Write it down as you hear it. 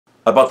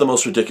I bought the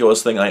most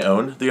ridiculous thing I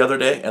own the other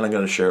day, and I'm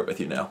going to share it with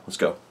you now. Let's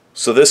go.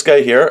 So this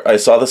guy here, I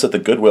saw this at the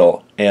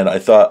Goodwill, and I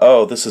thought,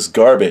 oh, this is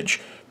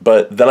garbage.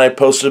 But then I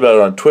posted about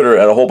it on Twitter,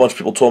 and a whole bunch of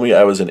people told me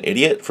I was an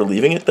idiot for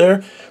leaving it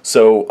there.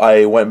 So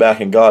I went back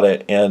and got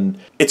it, and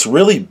it's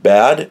really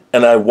bad,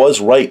 and I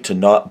was right to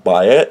not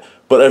buy it,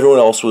 but everyone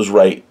else was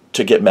right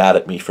to get mad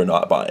at me for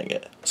not buying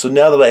it. So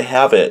now that I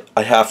have it,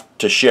 I have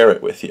to share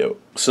it with you.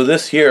 So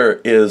this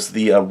here is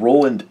the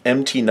Roland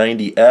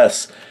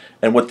MT90S,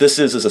 and what this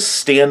is a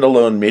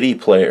standalone MIDI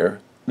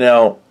player.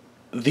 Now,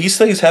 these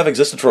things have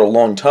existed for a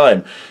long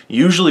time,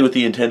 usually with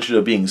the intention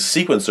of being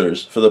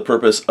sequencers for the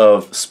purpose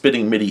of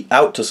spitting MIDI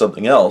out to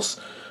something else.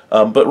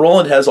 But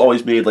Roland has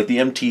always made, like the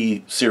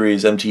MT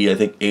series, MT I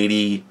think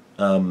 80,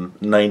 90S,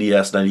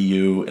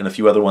 90U, and a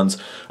few other ones.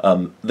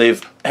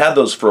 They've had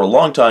those for a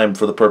long time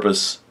for the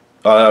purpose,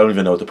 I don't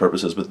even know what the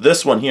purpose is, but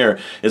this one here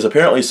is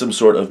apparently some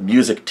sort of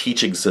music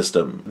teaching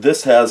system.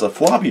 This has a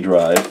floppy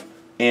drive,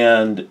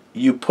 and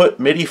you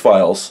put MIDI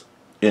files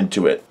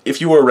into it.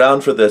 If you were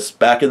around for this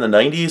back in the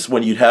 90s,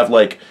 when you'd have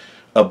like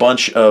a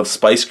bunch of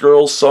Spice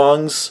Girls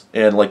songs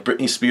and like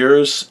Britney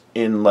Spears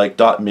in like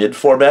 .mid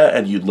format,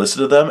 and you'd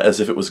listen to them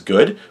as if it was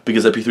good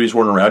because MP3s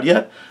weren't around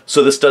yet.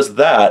 So this does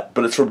that,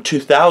 but it's from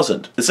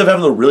 2000. Instead of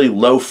having the really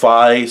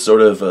lo-fi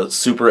sort of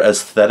super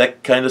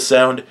aesthetic kind of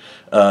sound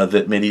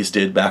that MIDIs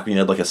did back when you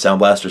had like a Sound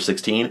Blaster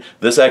 16,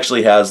 this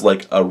actually has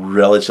like a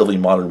relatively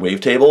modern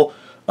wavetable.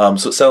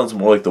 So it sounds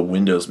more like the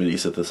Windows MIDI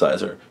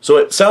synthesizer. So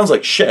it sounds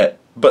like shit,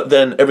 but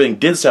then everything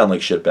did sound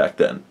like shit back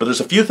then. But there's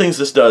a few things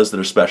this does that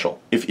are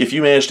special. If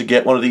you manage to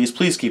get one of these,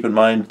 please keep in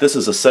mind this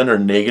is a center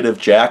negative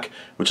jack,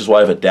 which is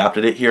why I've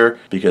adapted it here,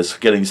 because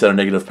getting center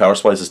negative power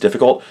supplies is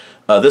difficult.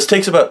 This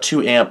takes about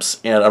 2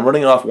 amps, and I'm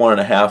running off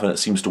 1.5, and it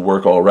seems to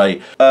work all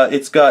right.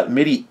 It's got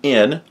MIDI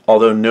in,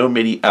 although no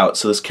MIDI out,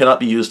 so this cannot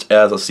be used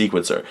as a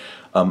sequencer.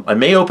 I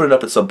may open it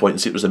up at some point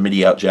and see if there's a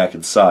MIDI out jack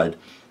inside.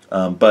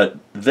 But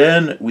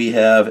then we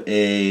have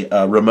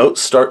a remote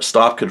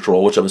start-stop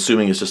control, which I'm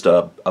assuming is just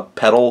a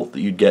pedal that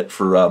you'd get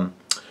for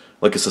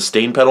like a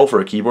sustain pedal for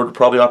a keyboard to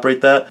probably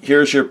operate that.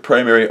 Here's your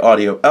primary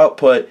audio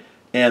output,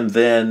 and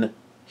then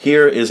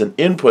here is an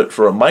input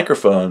for a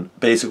microphone.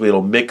 Basically,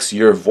 it'll mix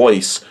your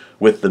voice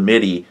with the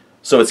MIDI.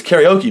 So it's a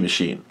karaoke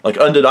machine. Like,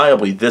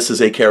 undeniably, this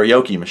is a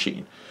karaoke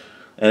machine.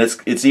 And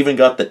it's even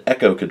got the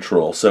echo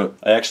control. So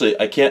I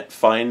can't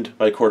find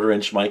my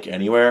 1/4-inch mic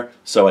anywhere,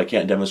 so I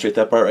can't demonstrate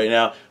that part right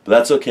now. But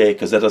that's okay,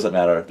 because that doesn't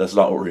matter. That's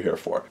not what we're here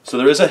for. So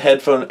there is a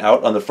headphone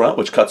out on the front,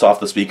 which cuts off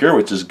the speaker,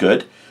 which is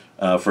good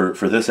for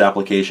this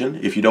application.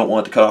 If you don't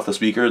want to cut off the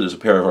speaker, there's a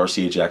pair of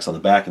RCA jacks on the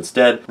back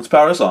instead. Let's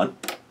power this on.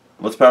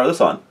 Let's power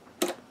this on.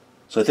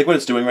 So I think what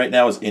it's doing right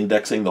now is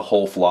indexing the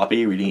whole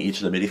floppy, reading each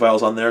of the MIDI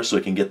files on there so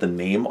it can get the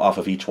name off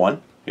of each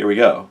one. Here we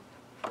go.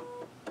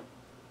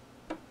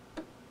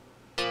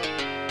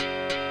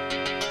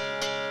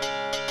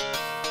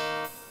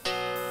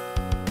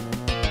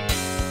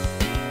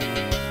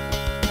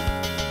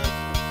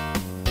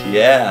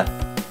 Yeah.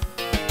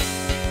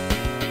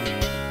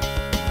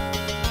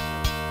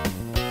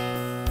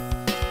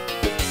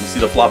 You see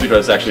the floppy drive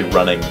is actually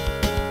running.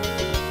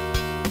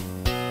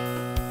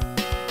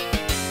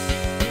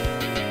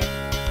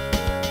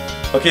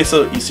 Okay,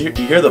 so you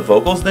hear the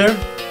vocals there?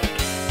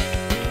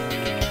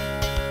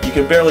 You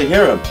can barely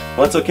hear them.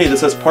 Well, that's okay,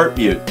 this has part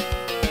mute.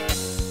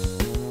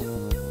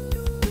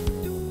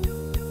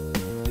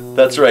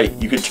 That's right,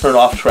 you can turn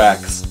off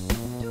tracks.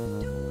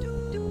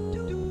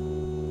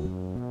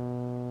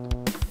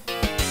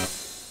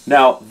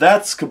 Now,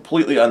 that's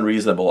completely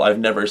unreasonable. I've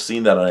never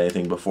seen that on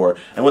anything before.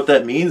 And what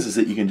that means is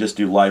that you can just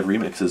do live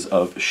remixes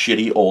of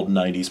shitty old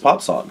 90s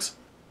pop songs.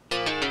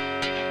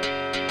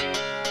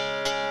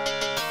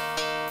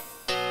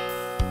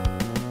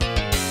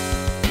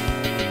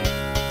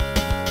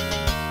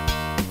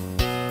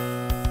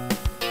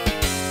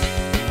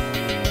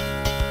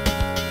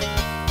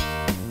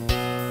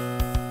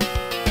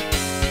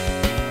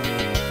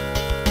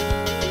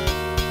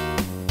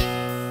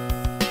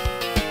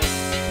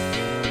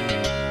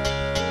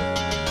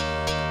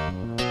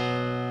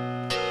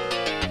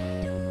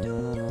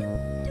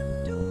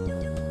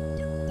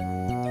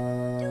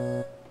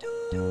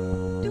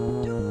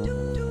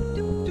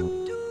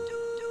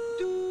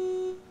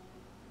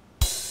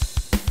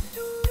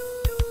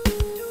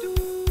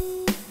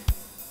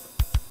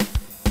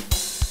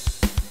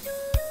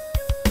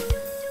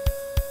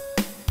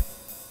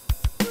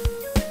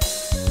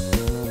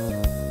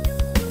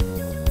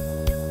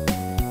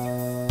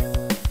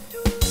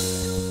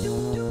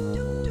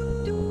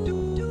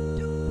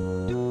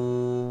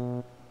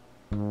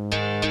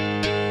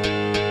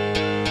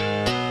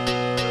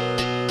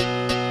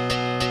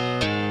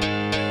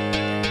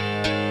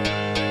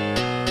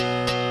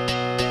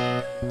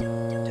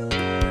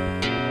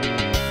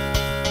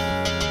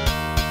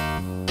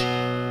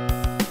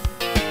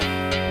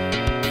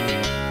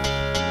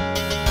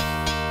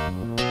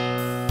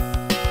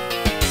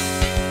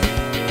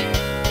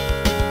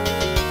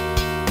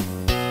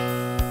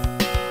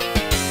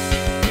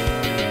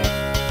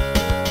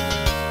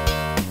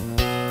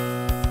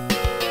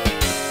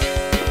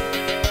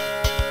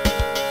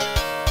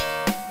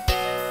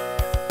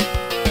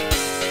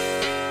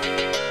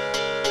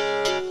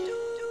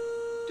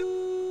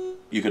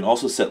 you can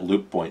also set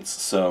loop points.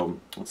 So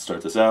let's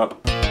start this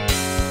out.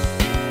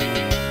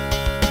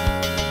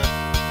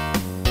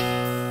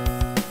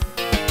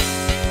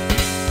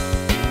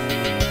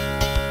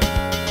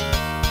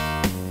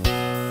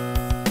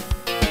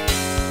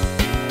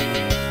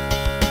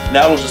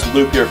 Now it'll just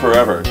loop here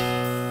forever.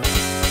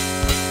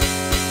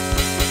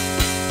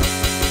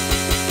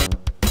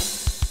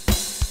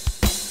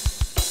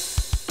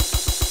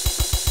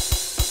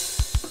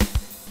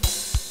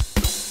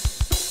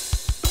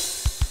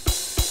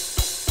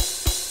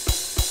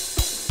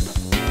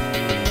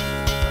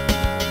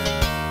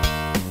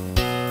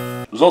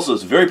 There's also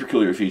this very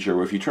peculiar feature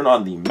where if you turn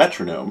on the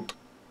metronome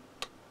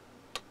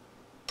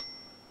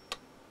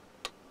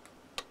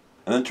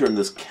and then turn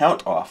this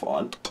count off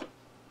on,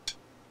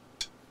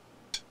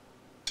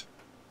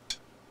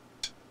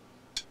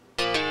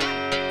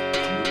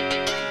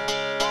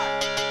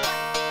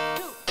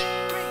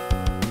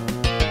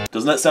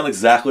 doesn't that sound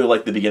exactly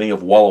like the beginning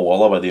of Walla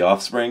Walla by The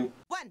Offspring?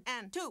 1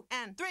 and 2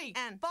 and 3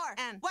 and 4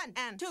 and 1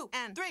 and 2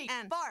 and 3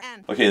 and 4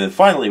 and... Okay, then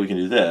finally we can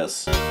do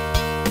this.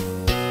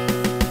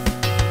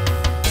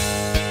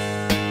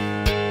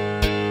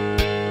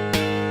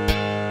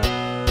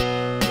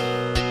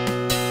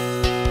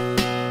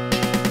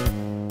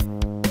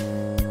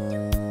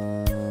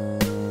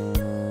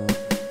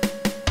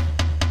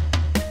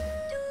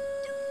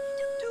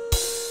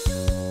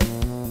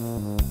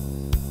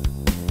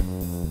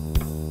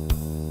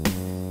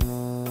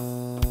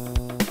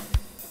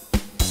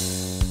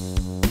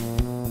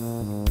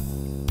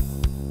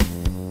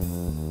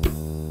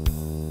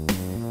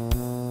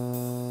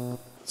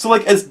 So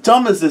like, as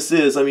dumb as this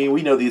is, I mean,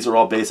 we know these are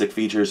all basic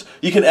features.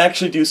 You can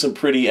actually do some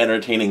pretty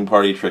entertaining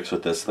party tricks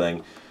with this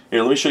thing.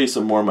 Here, let me show you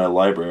some more in my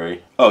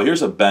library. Oh,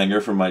 here's a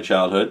banger from my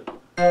childhood.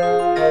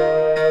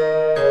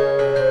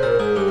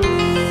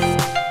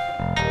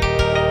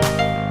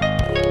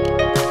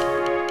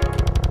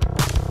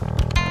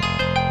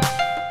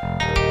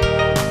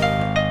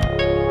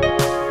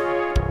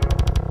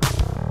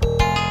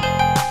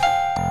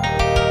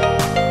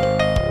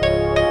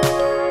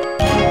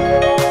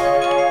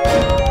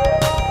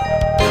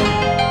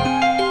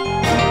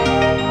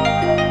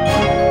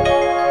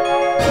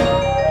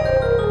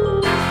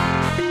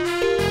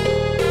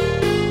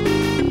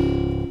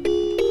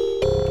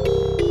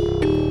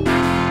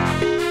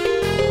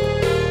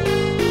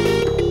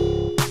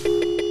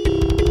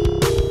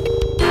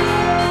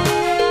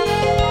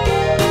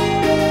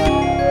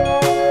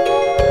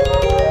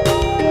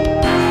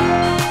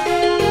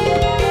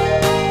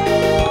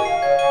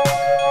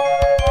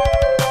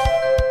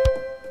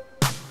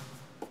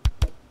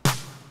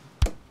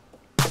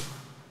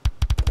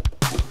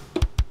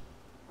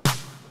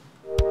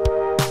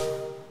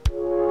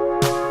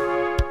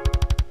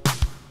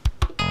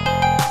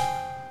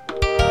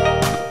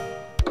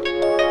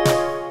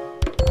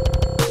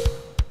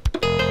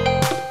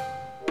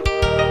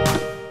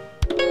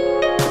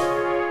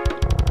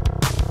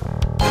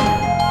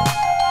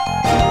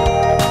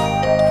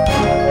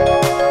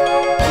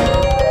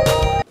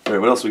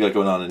 What else we got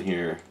going on in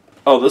here?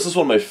 Oh, this is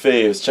one of my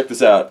faves. Check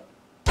this out.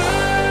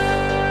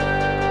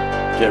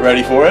 Get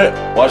ready for it.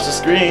 Watch the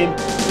screen.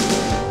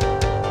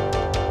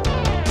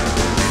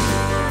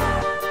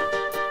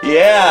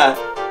 Yeah!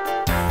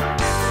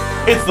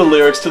 It's the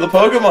lyrics to the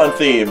Pokemon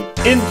theme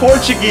in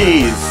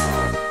Portuguese.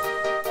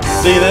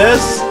 See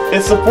this?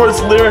 It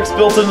supports lyrics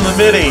built into the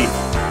MIDI.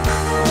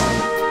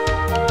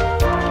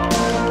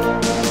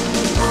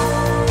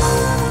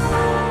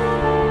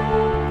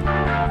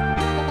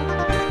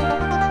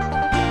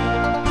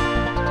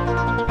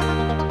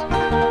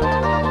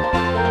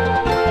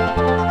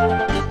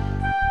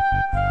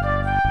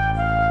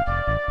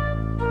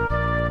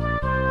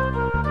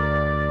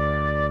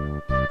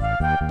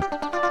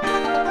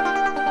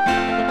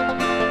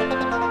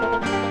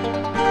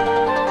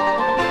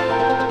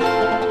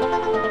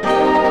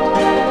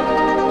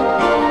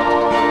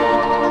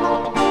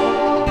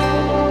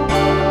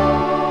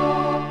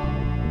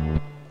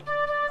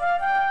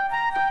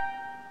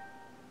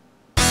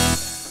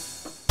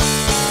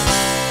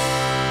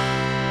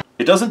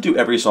 It doesn't do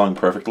every song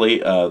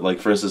perfectly. Like,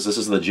 for instance, this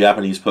is the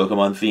Japanese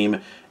Pokemon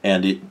theme,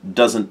 and it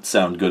doesn't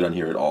sound good on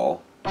here at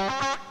all.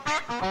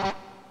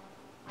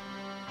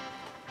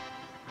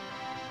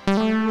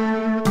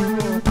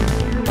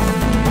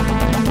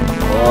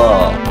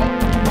 Oh.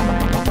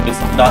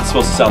 It's not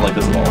supposed to sound like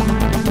this at all.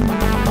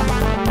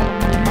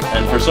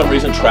 And for some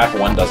reason, track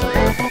 1 doesn't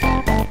work.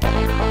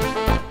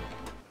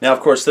 Now, of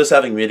course, this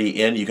having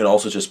MIDI in, you can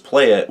also just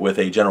play it with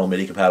a general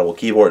MIDI-compatible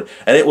keyboard,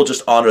 and it will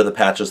just honor the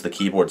patches the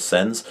keyboard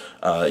sends.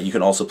 You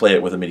can also play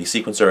it with a MIDI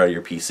sequencer out of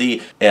your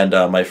PC, and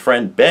my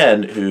friend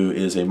Ben, who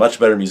is a much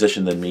better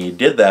musician than me,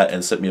 did that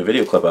and sent me a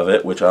video clip of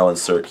it, which I'll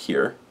insert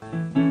here.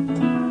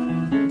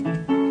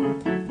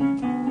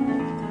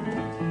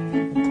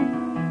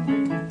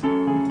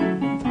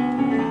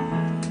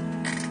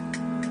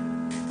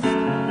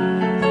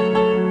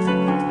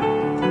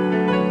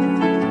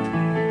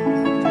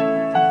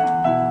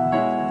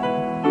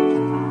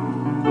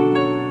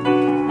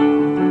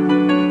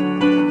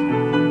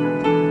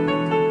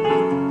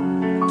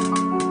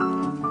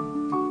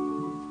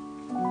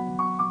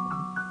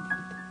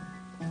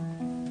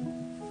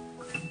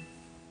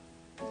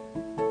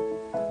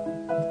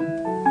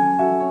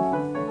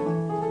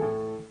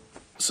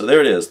 So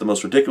there it is, the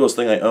most ridiculous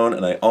thing I own,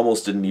 and I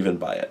almost didn't even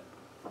buy it.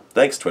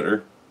 Thanks,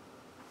 Twitter.